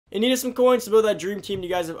and needed some coins to build that dream team you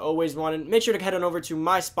guys have always wanted, make sure to head on over to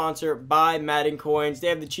my sponsor, Buy Madden Coins. They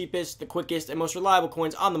have the cheapest, the quickest, and most reliable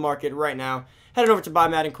coins on the market right now. Head on over to Buy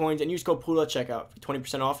Madden Coins and use code Poodle at checkout for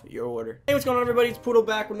 20% off your order. Hey, what's going on, everybody? It's Poodle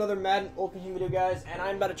back with another Madden Ultimate Team video, guys, and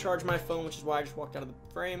I'm about to charge my phone, which is why I just walked out of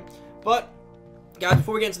the frame. But, guys,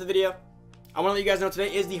 before we get into the video, I want to let you guys know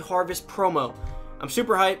today is the Harvest promo. I'm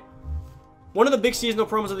super hyped. One of the big seasonal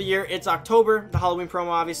promos of the year. It's October, the Halloween promo,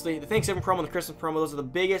 obviously, the Thanksgiving promo, and the Christmas promo. Those are the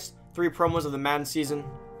biggest 3 promos of the Madden season.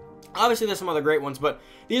 Obviously, there's some other great ones, but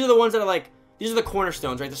these are the ones that are like, these are the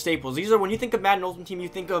cornerstones, right? The staples. These are, when you think of Madden Ultimate Team, you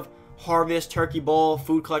think of Harvest, Turkey Bowl,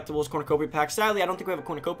 Food Collectibles, Cornucopia Pack. Sadly, I don't think we have a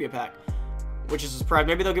Cornucopia Pack, which is a surprise.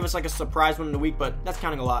 Maybe they'll give us like a surprise one in the week, but that's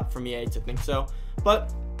counting a lot from EA to think so.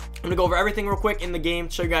 But I'm going to go over everything real quick in the game,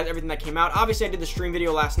 show you guys everything that came out. Obviously, I did the stream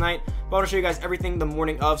video last night, but I want to show you guys everything the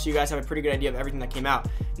morning of so you guys have a pretty good idea of everything that came out.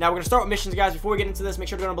 Now, we're going to start with missions, guys. Before we get into this, make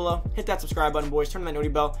sure to go down below, hit that subscribe button, boys, turn on that noti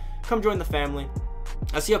bell, come join the family.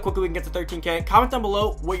 Let's see how quickly we can get to 13K. Comment down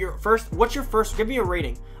below what's your first, give me a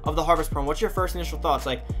rating of the Harvest promo. What's your first initial thoughts?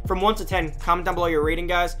 Like, from 1 to 10, comment down below your rating,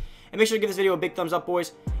 guys. And make sure to give this video a big thumbs up,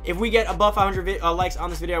 boys. If we get above 500 likes on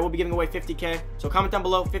this video, I will be giving away 50K. So comment down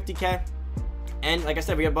below, 50K. And like I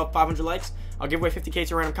said, we get above 500 likes, I'll give away 50K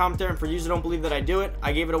to a random commenter. And for you who don't believe that I do it,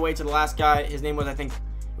 I gave it away to the last guy. His name was, I think,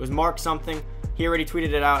 it was Mark something. He already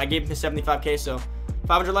tweeted it out. I gave him his 75K, so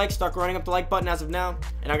 500 likes. Start running up the like button as of now.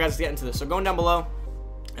 And now, guys, let's get into this. So going down below,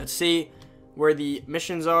 let's see where the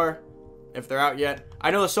missions are, if they're out yet. I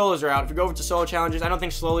know the solos are out. If we go over to solo challenges, I don't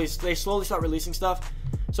think they slowly start releasing stuff.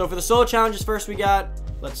 So for the solo challenges, first we got,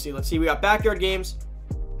 let's see, we got backyard games,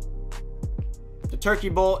 the Turkey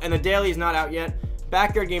Bowl, and the daily is not out yet.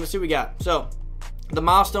 Backyard game, let's see what we got. So the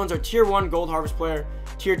milestones are tier 1 gold harvest player,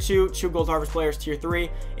 tier 2 gold harvest players, tier 3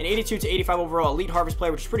 an 82 to 85 overall elite harvest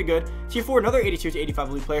player, which is pretty good. Tier 4 another 82 to 85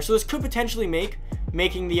 elite player. So this could potentially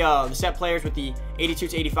making the set players with the 82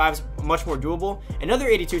 to 85s much more doable. Another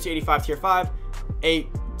 82 to 85 tier 5, a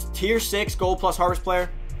tier 6 gold plus harvest player,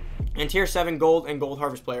 and tier 7 gold and gold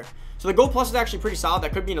harvest player. So the gold plus is actually pretty solid.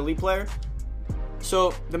 That could be an elite player.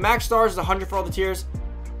 So the max stars is 100 for all the tiers.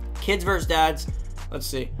 Kids versus dads. Let's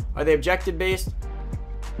see. Are they objective based?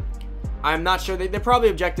 I'm not sure. They're probably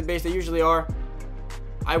objective based. They usually are.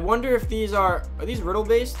 I wonder if these are these riddle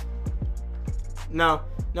based? No.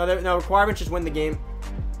 No, requirements just win the game.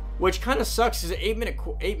 Which kind of sucks. Is it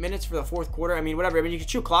 8 minutes for the 4th quarter? I mean, whatever. I mean, you can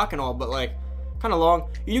shoot clock and all, but like, kind of long.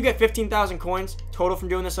 You do get 15,000 coins total from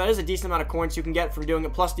doing this. So that is a decent amount of coins you can get from doing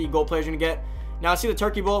it, plus the gold players you're going to get. Now, let's see the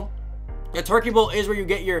Turkey Bowl. The Turkey Bowl is where you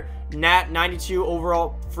get your Nat 92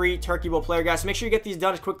 overall free Turkey Bowl player, guys. So make sure you get these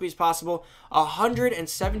done as quickly as possible.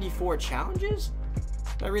 174 challenges?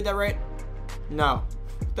 Did I read that right? No.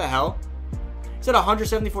 What the hell? It said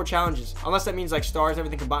 174 challenges. Unless that means like stars,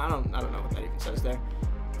 everything combined. I don't know what that even says there.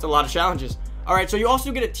 It's a lot of challenges. Alright, so you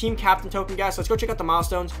also get a team captain token, guys. So let's go check out the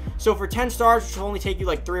milestones. So for 10 stars, which will only take you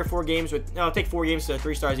like 3 or 4 games it'll take 4 games to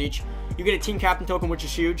 3 stars each. You get a team captain token, which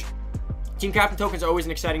is huge. Team captain tokens are always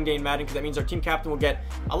an exciting day in Madden because that means our team captain will get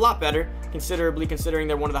a lot better, considerably, considering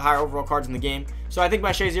they're one of the higher overall cards in the game. So I think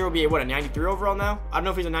my Shea Zero will be a 93 overall now. I don't know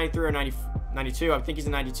if he's a 93 or 92. I think he's a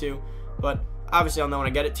 92, but obviously I'll know when I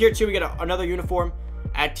get it. Tier 2, we get another uniform.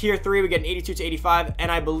 At tier 3, we get an 82 to 85,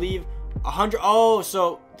 and I believe 100. Oh,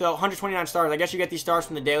 so the 129 stars. I guess you get these stars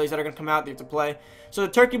from the dailies that are going to come out that you have to play. So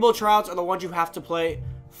the Turkey Bowl trials are the ones you have to play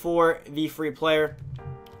for the free player.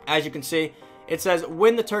 As you can see, it says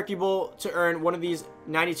win the Turkey Bowl to earn one of these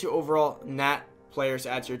 92 overall Nat players to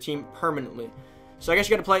add to your team permanently. So I guess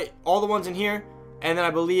you got to play all the ones in here, and then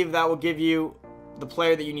I believe that will give you the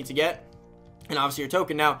player that you need to get, and obviously your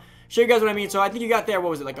token. Now, show you guys what I mean. So I think you got there,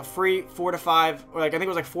 what was it, like a free 4 to 5, or like I think it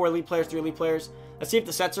was like 4 elite players, 3 elite players. Let's see if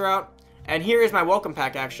the sets are out. And here is my welcome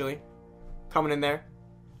pack, actually, coming in there.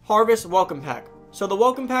 Harvest welcome pack. So the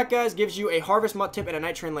welcome pack, guys, gives you a Harvest Mutt Tip and a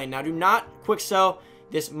Night Train Lane. Now, do not quick sell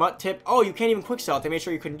this Mutt Tip. Oh, you can't even quick sell it. They made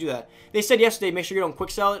sure you couldn't do that. They said yesterday, make sure you don't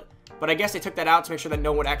quick sell it, but I guess they took that out to make sure that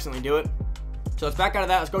no one would accidentally do it. So let's back out of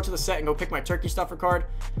that. Let's go to the set and go pick my turkey stuffer card.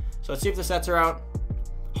 So let's see if the sets are out.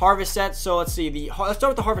 Harvest sets. So let's see. Let's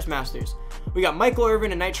start with the Harvest Masters. We got Michael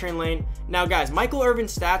Irvin and Night Train Lane. Now, guys, Michael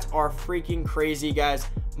Irvin's stats are freaking crazy, guys.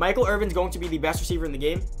 Michael Irvin's going to be the best receiver in the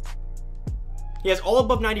game. He has all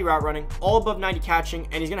above 90 route running, all above 90 catching,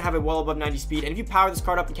 and he's going to have a well above 90 speed. And if you power this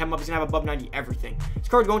card up and chem up, he's going to have above 90 everything. This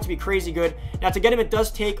card's going to be crazy good. Now, to get him, it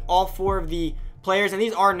does take all 4 of the players, and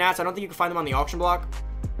these are Nats. I don't think you can find them on the auction block.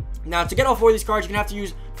 Now, to get all 4 of these cards, you're going to have to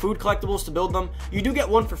use food collectibles to build them. You do get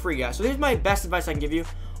one for free, guys. So here's my best advice I can give you.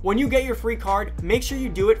 When you get your free card, make sure you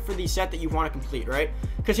do it for the set that you want to complete, right?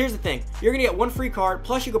 Because here's the thing. You're going to get one free card,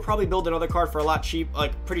 plus you could probably build another card for a lot cheap,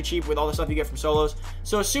 like pretty cheap with all the stuff you get from solos.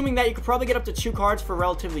 So assuming that, you could probably get up to 2 cards for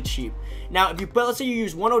relatively cheap. Now, but let's say you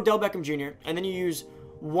use 1 Odell Beckham Jr., and then you use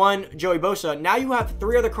 1 Joey Bosa. Now you have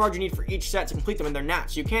 3 other cards you need for each set to complete them, and they're not.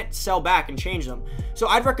 So you can't sell back and change them. So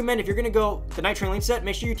I'd recommend, if you're going to go the Night Train Lane set,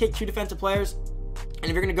 make sure you take 2 defensive players. And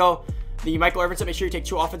if you're going to go the Michael Irvin set, make sure you take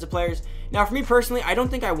 2 offensive players. Now, for me personally, I don't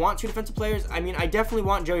think I want 2 defensive players. I mean, I definitely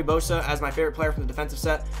want Joey Bosa as my favorite player from the defensive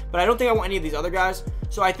set, but I don't think I want any of these other guys.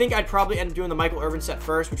 So I think I'd probably end up doing the Michael Irvin set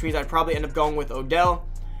first, which means I'd probably end up going with Odell,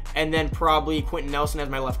 and then probably Quentin Nelson as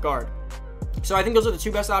my left guard. So I think those are the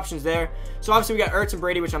 2 best options there. So obviously we got Ertz and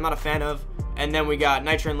Brady, which I'm not a fan of. And then we got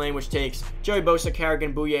Night Train Lane, which takes Joey Bosa,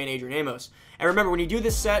 Kerrigan, Bouye, and Adrian Amos. And remember, when you do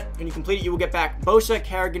this set and you complete it, you will get back Bosa,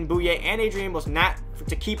 Kerrigan, Bouye, and Adrian Amos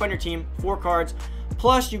to keep on your team, 4 cards.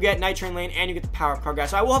 Plus, you get Night Train Lane, and you get the power-up card,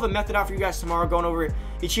 guys. So I will have a method out for you guys tomorrow going over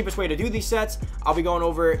the cheapest way to do these sets. I'll be going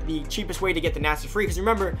over the cheapest way to get the nats for free. Because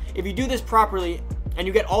remember, if you do this properly and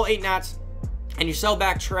you get all 8 nats, and you sell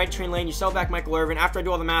back Night Train Lane, you sell back Michael Irvin, after I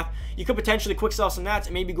do all the math, you could potentially quick sell some nats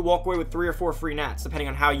and maybe walk away with 3 or 4 free nats, depending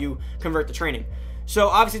on how you convert the training. So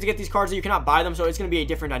obviously, to get these cards, you cannot buy them, so it's going to be a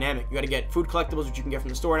different dynamic. You got to get food collectibles, which you can get from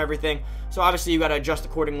the store and everything. So obviously, you got to adjust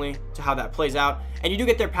accordingly to how that plays out. And you do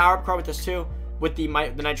get their power-up card with this too, with the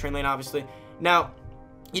Night Train Lane, obviously. Now,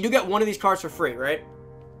 you do get 1 of these cards for free, right?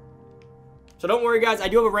 So don't worry, guys. I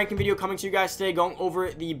do have a ranking video coming to you guys today going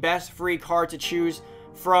over the best free card to choose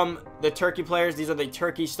from the turkey players. These are the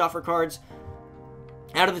turkey stuffer cards.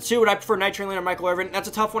 Out of the 2, would I prefer Night Train Lane or Michael Irvin? That's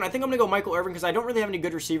a tough one. I think I'm going to go Michael Irvin because I don't really have any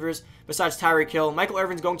good receivers besides Tyreek Hill. Michael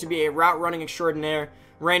Irvin's going to be a route running extraordinaire,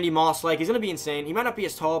 Randy Moss-like. He's going to be insane. He might not be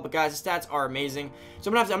as tall, but guys, his stats are amazing.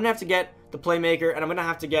 So I'm going to have to get the playmaker, and I'm going to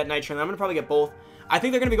have to get Night Train Lane. I'm going to probably get both. I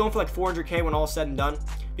think they're going to be going for like 400K when all is said and done,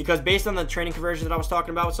 because based on the training conversion that I was talking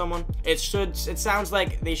about with someone, it sounds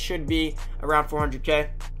like they should be around 400K.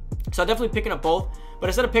 So I'm definitely picking up both. But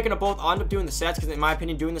instead of picking up both, I'll end up doing the sets, because in my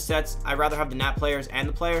opinion, doing the sets, I'd rather have the nat players and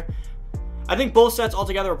the player. I think both sets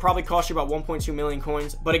altogether will probably cost you about 1.2 million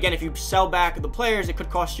coins. But again, if you sell back the players, it could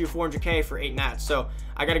cost you 400K for 8 nats. So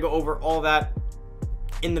I got to go over all that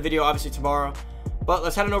in the video, obviously, tomorrow. But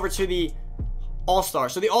let's head on over to the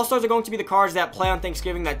All-Stars. So the All-Stars are going to be the cards that play on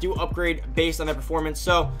Thanksgiving that do upgrade based on their performance.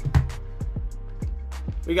 So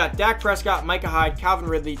we got Dak Prescott, Micah Hyde, Calvin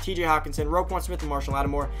Ridley, TJ Hawkinson, Roquan Smith, and Marshall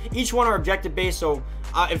Lattimore. Each one are objective based. So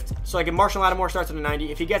if Marshall Lattimore starts at a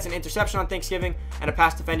 90, if he gets an interception on Thanksgiving and a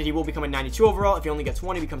pass defended, he will become a 92 overall. If he only gets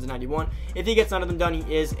one, he becomes a 91. If he gets none of them done,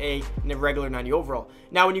 he is a regular 90 overall.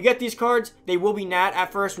 Now, when you get these cards, they will be nat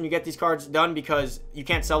at first when you get these cards done, because you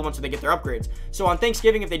can't sell them until they get their upgrades. So on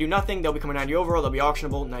Thanksgiving, if they do nothing, they'll become a 90 overall. They'll be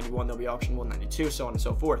auctionable. 91, they'll be auctionable. 92, so on and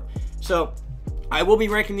so forth. So I will be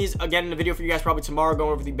ranking these again in a video for you guys probably tomorrow,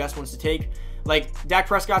 going over the best ones to take. Like, Dak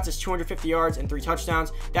Prescott's is 250 yards and 3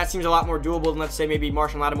 touchdowns. That seems a lot more doable than, let's say, maybe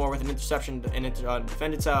Marshall Lattimore with an interception and a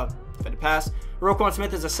defended pass. Roquan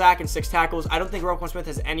Smith is a sack and 6 tackles. I don't think Roquan Smith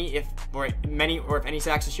has any, if any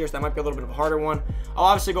sacks this year, so that might be a little bit of a harder one. I'll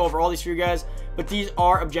obviously go over all these for you guys, but these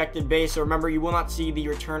are objective based. So remember, you will not see the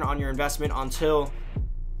return on your investment until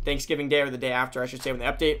Thanksgiving Day, or the day after, I should say, when they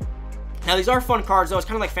update. Now, these are fun cards, though. It's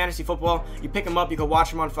kind of like fantasy football. You pick them up, you can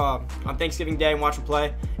watch them on Thanksgiving Day and watch them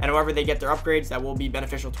play. And however they get their upgrades, that will be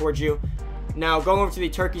beneficial towards you. Now, going over to the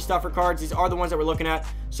turkey stuffer cards, these are the ones that we're looking at.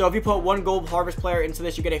 So if you put 1 gold harvest player into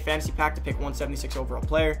this, you get a fantasy pack to pick 176 overall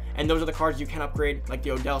player. And those are the cards you can upgrade, like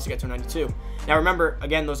the Odell, to get to a 92. Now, remember,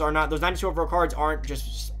 again, those 92 overall cards aren't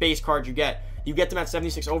just base cards you get. You get them at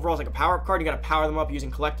 76 overalls, like a power-up card. You got to power them up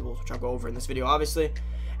using collectibles, which I'll go over in this video, obviously.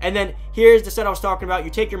 And then here's the set I was talking about.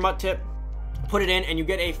 You take your mutt tip, put it in, and you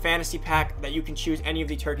get a fantasy pack that you can choose any of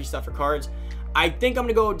the turkey stuffer cards. I think I'm going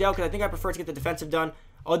to go Odell, because I think I prefer to get the defensive done.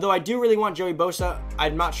 Although I do really want Joey Bosa.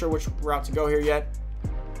 I'm not sure which route to go here yet.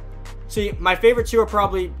 See, my favorite 2 are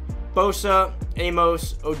probably Bosa,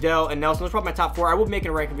 Amos, Odell, and Nelson. Those are probably my top 4. I will be making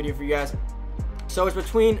a ranking video for you guys. So it's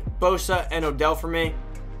between Bosa and Odell for me.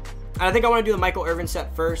 And I think I want to do the Michael Irvin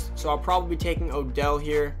set first. So I'll probably be taking Odell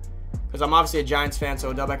here, because I'm obviously a Giants fan, so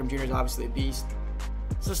Odell Beckham Jr. is obviously a beast.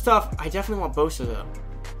 So stuff, I definitely want Bosa, though.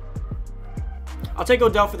 I'll take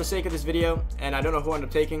Odell for the sake of this video, and I don't know who I end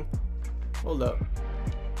up taking. Hold up.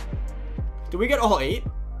 Did we get all 8?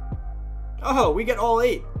 Oh, we get all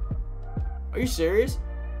 8. Are you serious?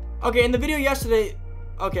 Okay, in the video yesterday...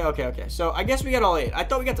 Okay. So, I guess we got all 8. I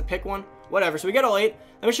thought we got to pick one. Whatever. So, we got all 8.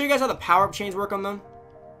 Let me show you guys how the power-up chains work on them.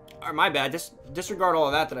 Or, my bad. Disregard all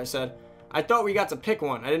of that I said. I thought we got to pick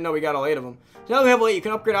one. I didn't know we got all 8 of them. So now we have all 8. You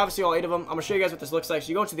can upgrade, obviously, all 8 of them. I'm going to show you guys what this looks like. So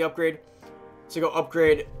you go into the upgrade. So go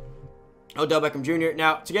upgrade Odell Beckham Jr.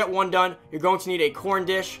 Now, to get one done, you're going to need a corn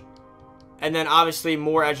dish. And then, obviously,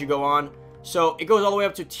 more as you go on. So it goes all the way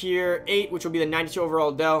up to tier 8, which will be the 92 overall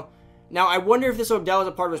Odell. Now, I wonder if this Odell is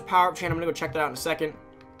a part of his power-up chain. I'm going to go check that out in a second.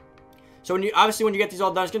 So, when you get these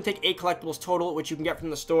all done, it's going to take 8 collectibles total, which you can get from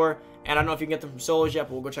the store. And I don't know if you can get them from solos yet,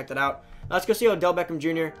 but we'll go check that out. Now, let's go see Odell Beckham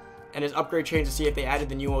Jr. and his upgrade chain to see if they added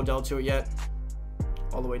the new Odell to it yet.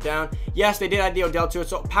 All the way down. Yes, they did add the Odell to it.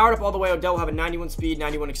 So, powered up all the way, Odell will have a 91 speed,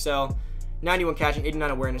 91 excel, 91 catching,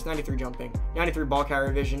 89 awareness, 93 jumping, 93 ball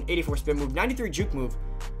carrier vision, 84 spin move, 93 juke move,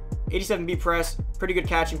 87 B press, pretty good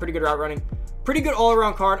catching, pretty good route running, pretty good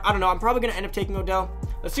all-around card. I don't know. I'm probably going to end up taking Odell.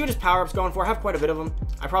 Let's see what his power-up's going for. I have quite a bit of them.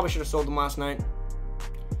 I probably should have sold them last night.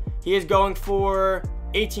 He is going for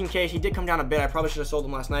 18K. He did come down a bit. I probably should have sold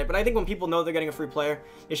them last night. But I think when people know they're getting a free player,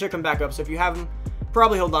 they should come back up. So if you have them,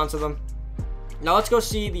 probably hold on to them. Now let's go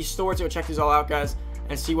see the store to go check these all out, guys,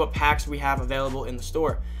 and see what packs we have available in the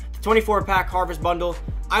store. The 24-pack Harvest Bundle.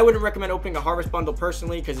 I wouldn't recommend opening a Harvest Bundle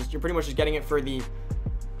personally because you're pretty much just getting it for the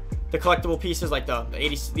collectible pieces like the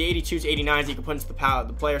 82s, 89s that you can put into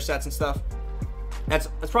the player sets and stuff. That's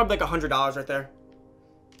probably like $100 right there.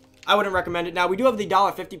 I wouldn't recommend it. Now, we do have the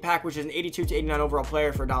 $1.50 pack, which is an 82 to 89 overall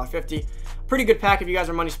player for $1.50. Pretty good pack if you guys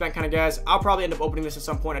are money spent kind of guys. I'll probably end up opening this at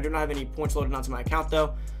some point. I do not have any points loaded onto my account,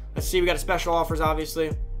 though. Let's see. We got a special offers, obviously.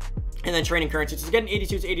 And then training currency. So to get an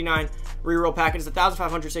 82 to 89 reroll pack, it's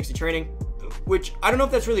 1,560 training, which I don't know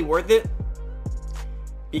if that's really worth it.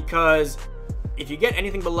 Because if you get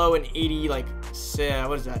anything below an 80, like,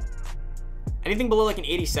 what is that? Anything below like an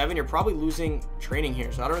 87, you're probably losing training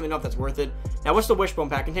here. So I don't really know if that's worth it. Now, what's the Wishbone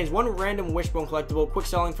pack? Contains one random Wishbone collectible, quick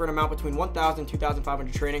selling for an amount between 1,000 and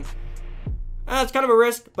 2,500 training. It's kind of a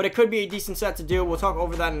risk, but it could be a decent set to do. We'll talk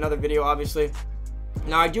over that in another video, obviously.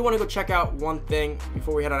 Now, I do want to go check out one thing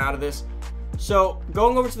before we head on out of this. So,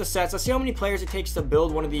 going over to the sets, let's see how many players it takes to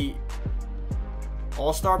build one of the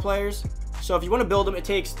all-star players. So, if you want to build them, it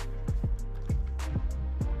takes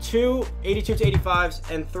 2 82 to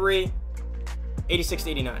 85s and 3 86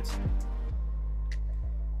 to 89s.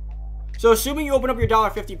 So, assuming you open up your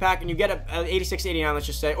 $1.50 pack and you get an 86 to 89, let's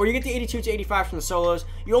just say, or you get the 82 to 85 from the solos,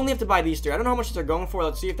 you only have to buy these 3. I don't know how much they're going for.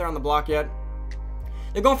 Let's see if they're on the block yet.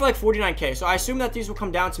 They're going for like 49K. So, I assume that these will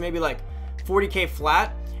come down to maybe like 40K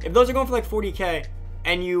flat. If those are going for like 40K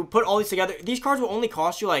and you put all these together, these cards will only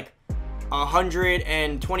cost you like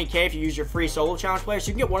 120K if you use your free solo challenge player. So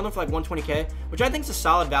you can get one of them for like 120K, which I think is a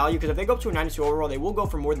solid value because if they go up to a 92 overall, they will go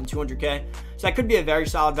for more than 200K. So that could be a very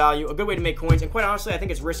solid value, a good way to make coins. And quite honestly, I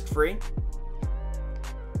think it's risk-free.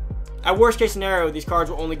 At worst case scenario, these cards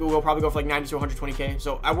will probably go for like 90 to 120K.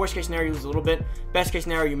 So at worst case scenario, you lose a little bit. Best case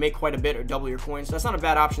scenario, you make quite a bit or double your coins. So that's not a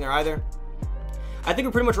bad option there either. I think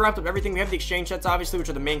we pretty much wrapped up everything. We have the exchange sets, obviously, which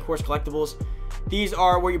are the main course collectibles. These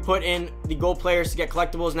are where you put in the gold players to get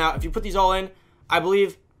collectibles. Now, if you put these all in, I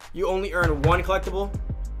believe you only earn 1 collectible.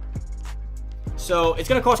 So it's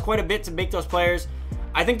going to cost quite a bit to make those players.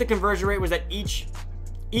 I think the conversion rate was that each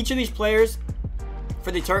of these players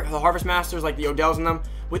for the Harvest Masters, like the Odells in them,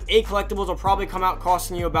 with 8 collectibles will probably come out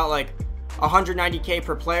costing you about like 190K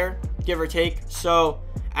per player, give or take. So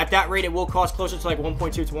at that rate, it will cost closer to like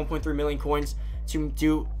 1.2 to 1.3 million coins to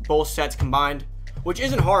do both sets combined, which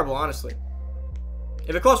isn't horrible, honestly.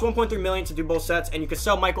 If it costs 1.3 million to do both sets, and you can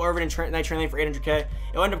sell Michael Irvin and Night Train Lane for 800K,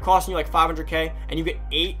 it'll end up costing you like 500K, and you get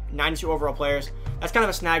 8 92 overall players. That's kind of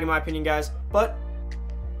a snag in my opinion, guys. But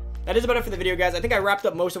that is about it for the video, guys. I think I wrapped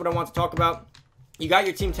up most of what I want to talk about. You got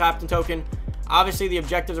your team tapped and token. Obviously, the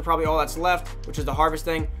objectives are probably all that's left, which is the harvest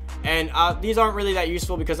thing. And these aren't really that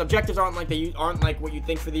useful because objectives aren't like what you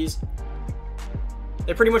think for these.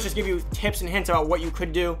 They pretty much just give you tips and hints about what you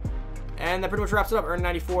could do. And that pretty much wraps it up. Earn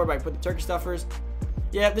 94 by putting the turkey stuffers.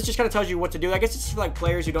 Yeah, this just kind of tells you what to do. I guess it's for like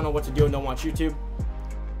players who don't know what to do and don't watch YouTube.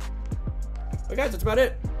 But guys, that's about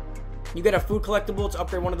it. You get a food collectible to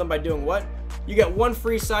upgrade one of them by doing what? You get 1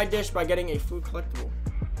 free side dish by getting a food collectible.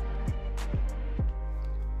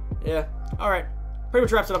 Yeah, alright. Pretty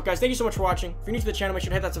much wraps it up, guys. Thank you so much for watching. If you're new to the channel, make sure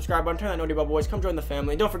to hit that subscribe button, turn that notification bell, boys. Come join the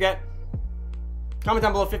family. And don't forget, comment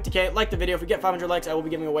down below 50K. Like the video. If we get 500 likes, I will be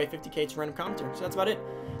giving away 50K to random commenter. So that's about it.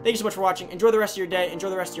 Thank you so much for watching. Enjoy the rest of your day. Enjoy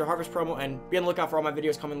the rest of your harvest promo. And be on the lookout for all my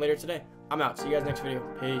videos coming later today. I'm out. See you guys next video.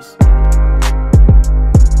 Peace.